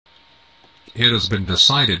It has been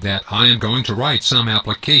decided that I am going to write some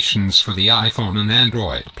applications for the iPhone and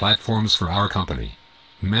Android platforms for our company.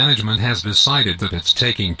 Management has decided that it's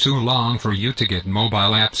taking too long for you to get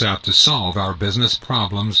mobile apps out to solve our business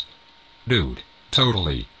problems. Dude,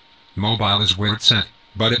 totally. Mobile is where it's at,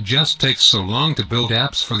 but it just takes so long to build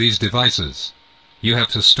apps for these devices. You have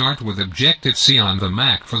to start with Objective-C on the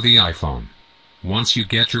Mac for the iPhone. Once you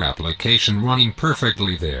get your application running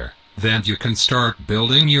perfectly there, then you can start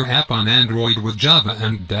building your app on Android with Java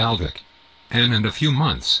and Dalvik. And in a few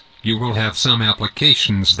months, you will have some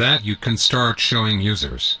applications that you can start showing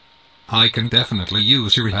users. I can definitely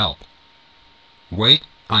use your help. Wait,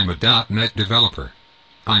 I'm a .NET developer.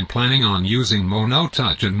 I'm planning on using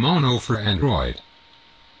MonoTouch and Mono for Android.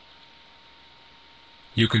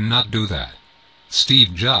 You cannot do that.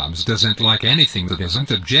 Steve Jobs doesn't like anything that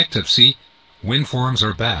isn't Objective-C. WinForms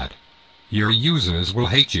are bad. Your users will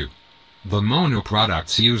hate you. The Mono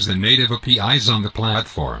products use the native APIs on the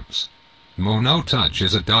platforms. MonoTouch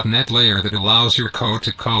is a .NET layer that allows your code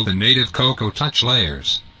to call the native Cocoa Touch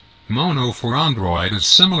layers. Mono for Android is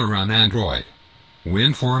similar on Android.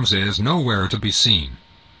 WinForms is nowhere to be seen.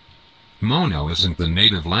 Mono isn't the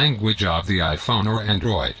native language of the iPhone or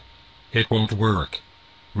Android. It won't work.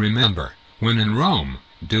 Remember, when in Rome,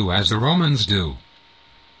 do as the Romans do.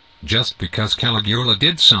 Just because Caligula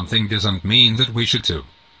did something doesn't mean that we should too.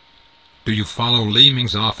 Do you follow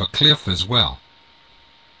lemmings off a cliff as well?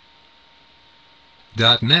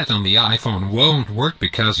 .NET on the iPhone won't work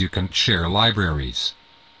because you can't share libraries.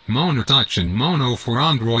 MonoTouch and Mono for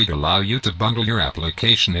Android allow you to bundle your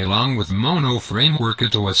application along with Mono framework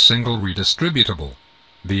into a single redistributable.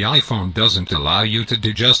 The iPhone doesn't allow you to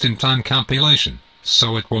do just-in-time compilation,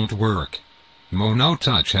 so it won't work.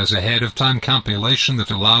 MonoTouch has ahead-of-time compilation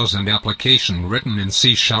that allows an application written in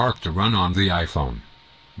C# to run on the iPhone.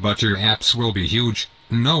 But your apps will be huge,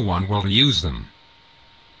 no one will use them.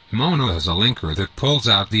 Mono has a linker that pulls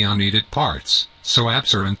out the unneeded parts, so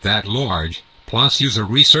apps aren't that large, plus user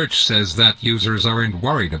research says that users aren't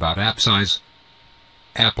worried about app size.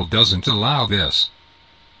 Apple doesn't allow this.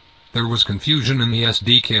 There was confusion in the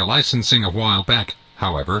SDK licensing a while back.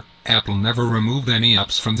 However, Apple never removed any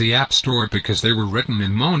apps from the App Store because they were written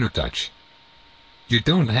in MonoTouch. You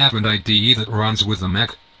don't have an IDE that runs with the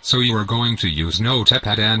Mac, so you are going to use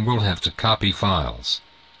Notepad and will have to copy files.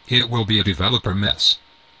 It will be a developer mess.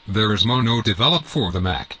 There is Mono Develop for the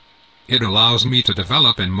Mac. It allows me to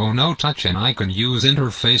develop in MonoTouch and I can use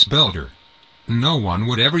Interface Builder. No one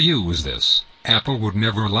would ever use this. Apple would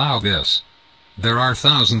never allow this. There are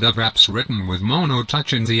thousands of apps written with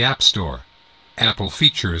MonoTouch in the App Store. Apple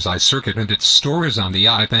features iCircuit and its store is on the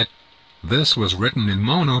iPad. This was written in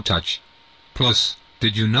MonoTouch. Plus,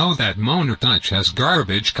 did you know that MonoTouch has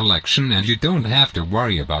garbage collection and you don't have to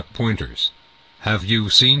worry about pointers? Have you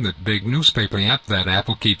seen that big newspaper app that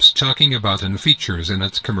Apple keeps talking about and features in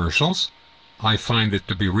its commercials? I find it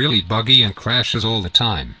to be really buggy and crashes all the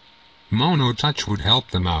time. MonoTouch would help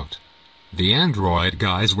them out. The Android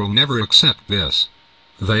guys will never accept this.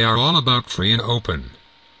 They are all about free and open.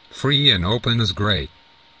 Free and open is great.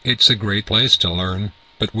 It's a great place to learn,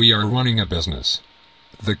 but we are running a business.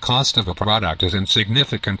 The cost of a product is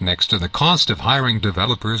insignificant next to the cost of hiring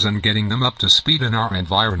developers and getting them up to speed in our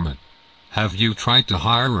environment. Have you tried to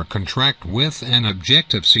hire or contract with an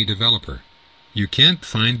Objective-C developer? You can't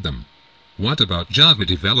find them. What about Java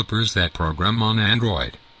developers that program on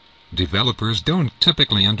Android? Developers don't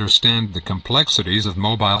typically understand the complexities of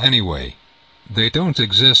mobile anyway. They don't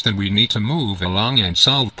exist and we need to move along and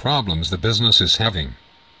solve problems the business is having.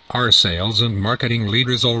 Our sales and marketing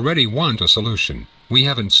leaders already want a solution. We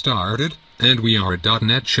haven't started, and we are a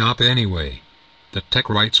 .NET shop anyway. The tech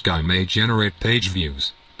rights guy may generate page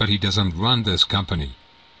views, but he doesn't run this company.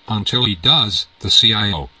 Until he does, the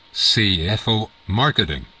CIO, CFO,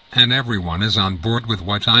 marketing, and everyone is on board with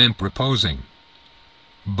what I am proposing.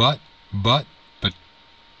 But,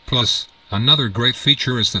 plus, another great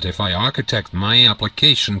feature is that if I architect my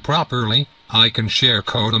application properly, I can share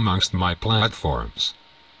code amongst my platforms.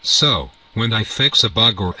 So, when I fix a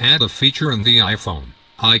bug or add a feature in the iPhone,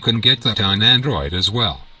 I can get that on Android as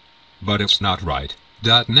well. But it's not right.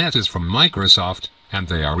 .NET is from Microsoft, and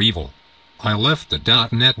they are evil. I left the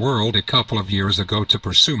 .NET world a couple of years ago to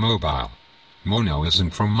pursue mobile. Mono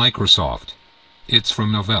isn't from Microsoft. It's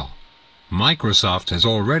from Novell. Microsoft has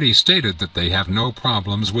already stated that they have no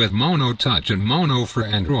problems with MonoTouch and Mono for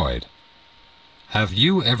Android. Have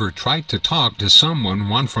you ever tried to talk to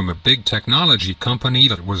someone from a big technology company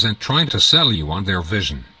that wasn't trying to sell you on their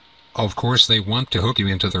vision? Of course they want to hook you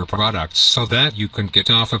into their products so that you can get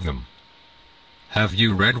off of them. Have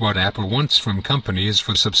you read what Apple wants from companies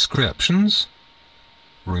for subscriptions?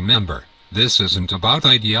 Remember, This isn't about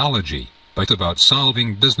ideology, but about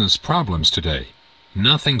solving business problems today.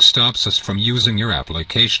 Nothing stops us from using your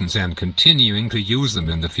applications and continuing to use them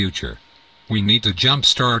in the future. We need to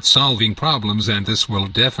jumpstart solving problems, and this will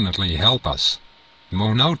definitely help us.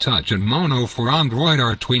 MonoTouch and Mono for Android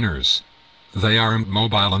are tweeners. They aren't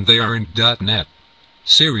mobile and they aren't .NET.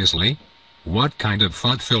 Seriously? What kind of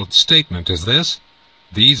fun-filled statement is this?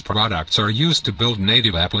 These products are used to build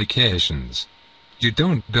native applications. You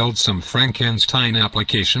don't build some Frankenstein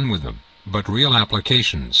application with them, but real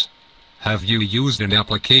applications. Have you used an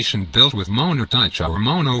application built with MonoTouch or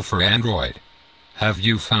Mono for Android? Have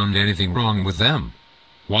you found anything wrong with them?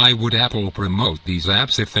 Why would Apple promote these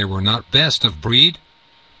apps if they were not best of breed?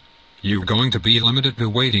 You're going to be limited to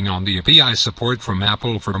waiting on the API support from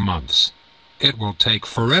Apple for months. It will take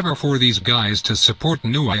forever for these guys to support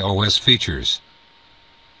new iOS features.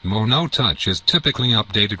 MonoTouch is typically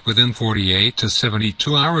updated within 48 to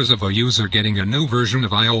 72 hours of a user getting a new version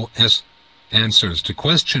of iOS. Answers to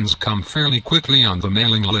questions come fairly quickly on the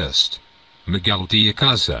mailing list. Miguel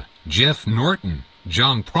Diacaza, Jeff Norton,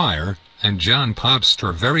 John Pryor, and John Pobst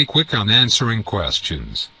are very quick on answering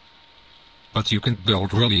questions. But you can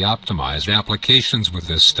build really optimized applications with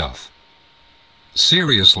this stuff.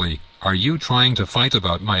 Seriously, are you trying to fight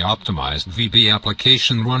about my optimized VB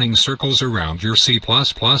application running circles around your C++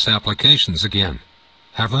 applications again?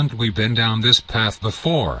 Haven't we been down this path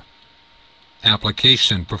before?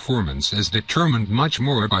 Application performance is determined much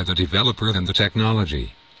more by the developer than the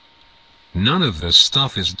technology. None of this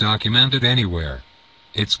stuff is documented anywhere.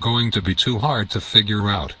 It's going to be too hard to figure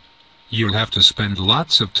out. You'll have to spend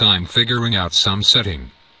lots of time figuring out some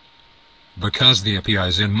setting. Because the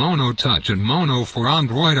APIs in MonoTouch and Mono for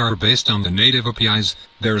Android are based on the native APIs,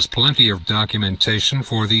 there's plenty of documentation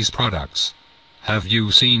for these products. Have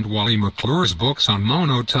you seen Wally McClure's books on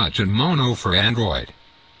MonoTouch and Mono for Android?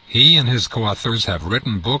 He and his co-authors have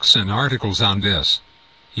written books and articles on this.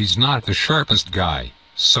 He's not the sharpest guy,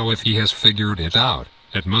 so if he has figured it out,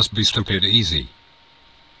 it must be stupid easy.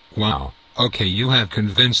 Wow, okay, you have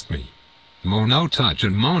convinced me. MonoTouch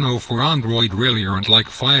and Mono for Android really aren't like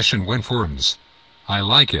Flash and WinForms. I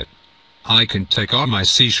like it. I can take all my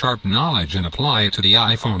C# knowledge and apply it to the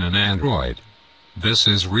iPhone and Android. This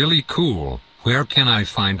is really cool. Where can I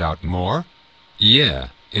find out more? Yeah,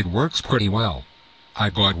 it works pretty well. I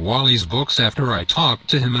bought Wally's books after I talked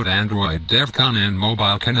to him at Android DevCon and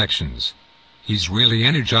Mobile Connections. He's really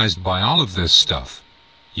energized by all of this stuff.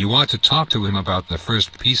 You ought to talk to him about the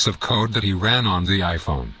first piece of code that he ran on the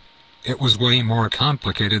iPhone. It was way more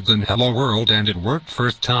complicated than Hello World, and it worked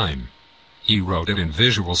first time. He wrote it in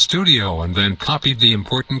Visual Studio and then copied the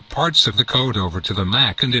important parts of the code over to the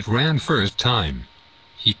Mac, and it ran first time.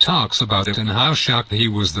 He talks about it and how shocked he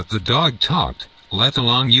was that the dog talked, let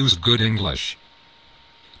alone used good English.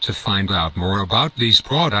 To find out more about these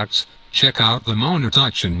products, check out the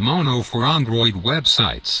MonoTouch and Mono for Android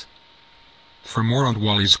websites. For more on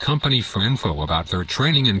Wally's company, for info about their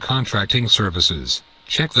training and contracting services,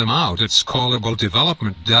 check them out at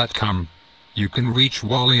scalabledevelopment.com. You can reach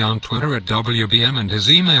Wally on Twitter at WBM, and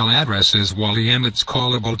his email address is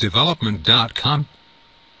wallym@scalabledevelopment.com.